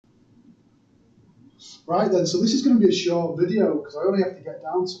Right then, so this is going to be a short video because I only have to get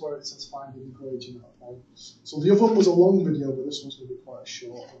down to where it says finding the gradient. Okay. So the other one was a long video, but this one's going to be quite a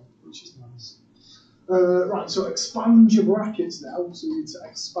short one, which is nice. Right, so expand your brackets now. So you need to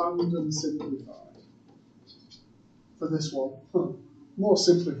expand and simplify for this one. More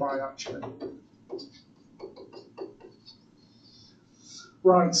simplify actually.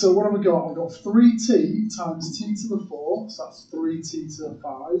 Right, so what have I got? I've got 3t times t to the 4, so that's 3t to the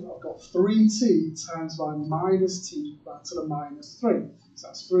 5. I've got 3t times by minus t back to the minus 3, so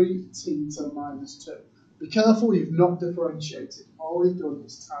that's 3t to the minus 2. Be careful, you've not differentiated. All you've done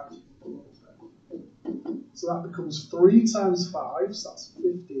is times it a little bit. So that becomes 3 times 5, so that's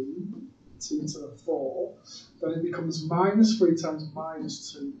 15, t to the 4. Then it becomes minus 3 times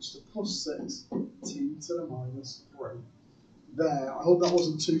minus 2, which is a plus 6, t to the minus 3. There, I hope that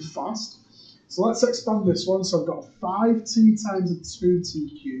wasn't too fast. So let's expand this one. So I've got 5t times a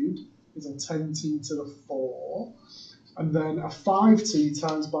 2t cubed is a 10t to the 4. And then a 5t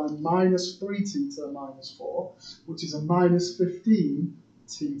times by minus 3t to the minus 4, which is a minus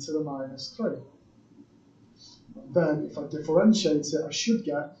 15t to the minus 3. And then if I differentiate it, I should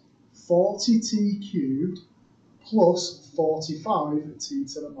get 40t cubed plus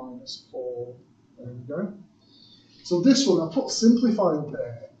 45t to the minus 4. There we go. So this one, I put simplify up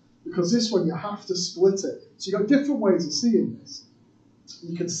here, because this one you have to split it. So you've got different ways of seeing this.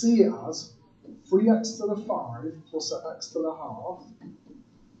 You can see it as 3x to the 5 plus x to the half,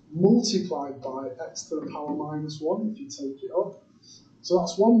 multiplied by x to the power minus 1 if you take it up. So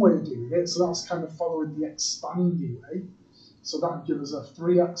that's one way of doing it. So that's kind of following the expanding way. So that gives us a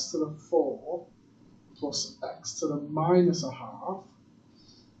 3x to the 4 plus x to the minus a half.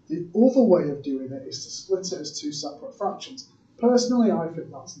 The other way of doing it is to split it as two separate fractions. Personally, I think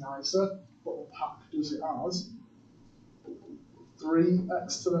that's nicer, but the pack does it as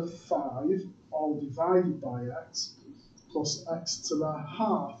 3x to the 5 all divided by x plus x to the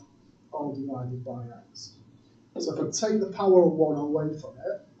half all divided by x. So if I take the power of 1 away from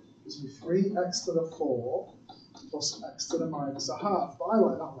it, it gives me 3x to the 4 plus x to the minus a half. But I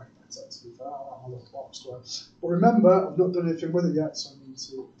like that way better, to be fair. I like my little box to it. But remember, I've not done anything with it yet, so I need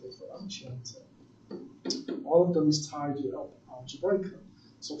to differentiate it. All I've done is tidy it up algebraically.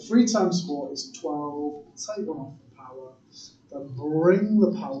 So 3 times 4 is 12. Take 1 off the power. Then bring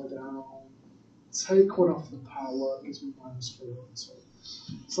the power down. Take 1 off the power. Gives me minus 3 over 2.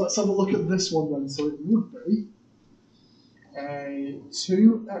 So let's have a look at this one then. So it would be a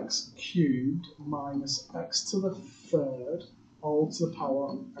 2x cubed minus x to the 3rd all to the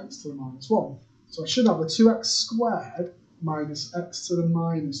power x to the minus 1. So I should have a 2x squared minus x to the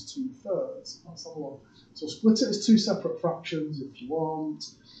minus 2/3. Let's have a look. So split it as two separate fractions if you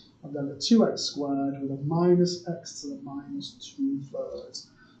want, and then a 2x squared with a minus x to the minus 2/3.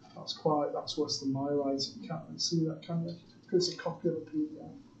 That's worse than my writing. You can't really see that, can you? Because it's a copy of a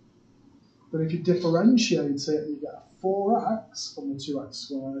PDF. Then if you differentiate it, you get a 4x from the 2x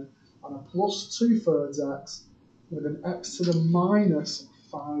squared and a plus 2/3 x with an x to the minus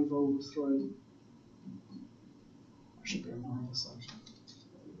 5 over 3. That should be a minus actually.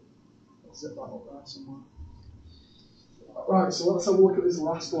 I'll zip that up there somewhere. Right, so let's have a look at this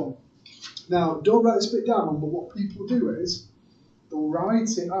last one. Now, don't write this bit down, but what people do is they'll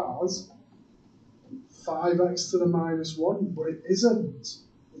write it as 5x to the minus 1, but it isn't.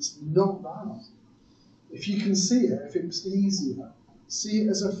 It's not that. If you can see it, if it's easier, see it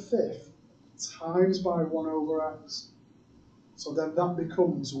as a fifth times by 1 over x. So then that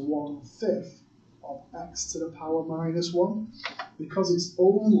becomes 1/5 of x to the power minus 1, because it's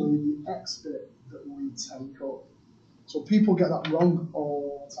only the x bit that we take up. So people get that wrong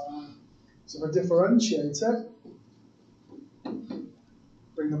all the time. So if I differentiate it,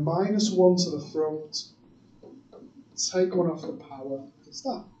 bring the minus 1 to the front, take 1 off the power, it's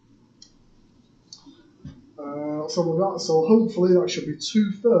that. So hopefully that should be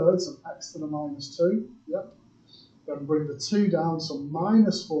 2/3 of x to the minus 2. Yep. Then bring the 2 down, so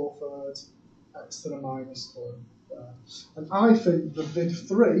minus 4/3 x to the minus 3. And I think the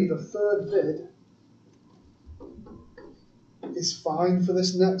vid3, the third vid, is fine for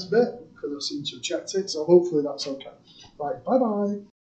this next bit because I seem to have checked it. So hopefully that's okay. Right, bye bye.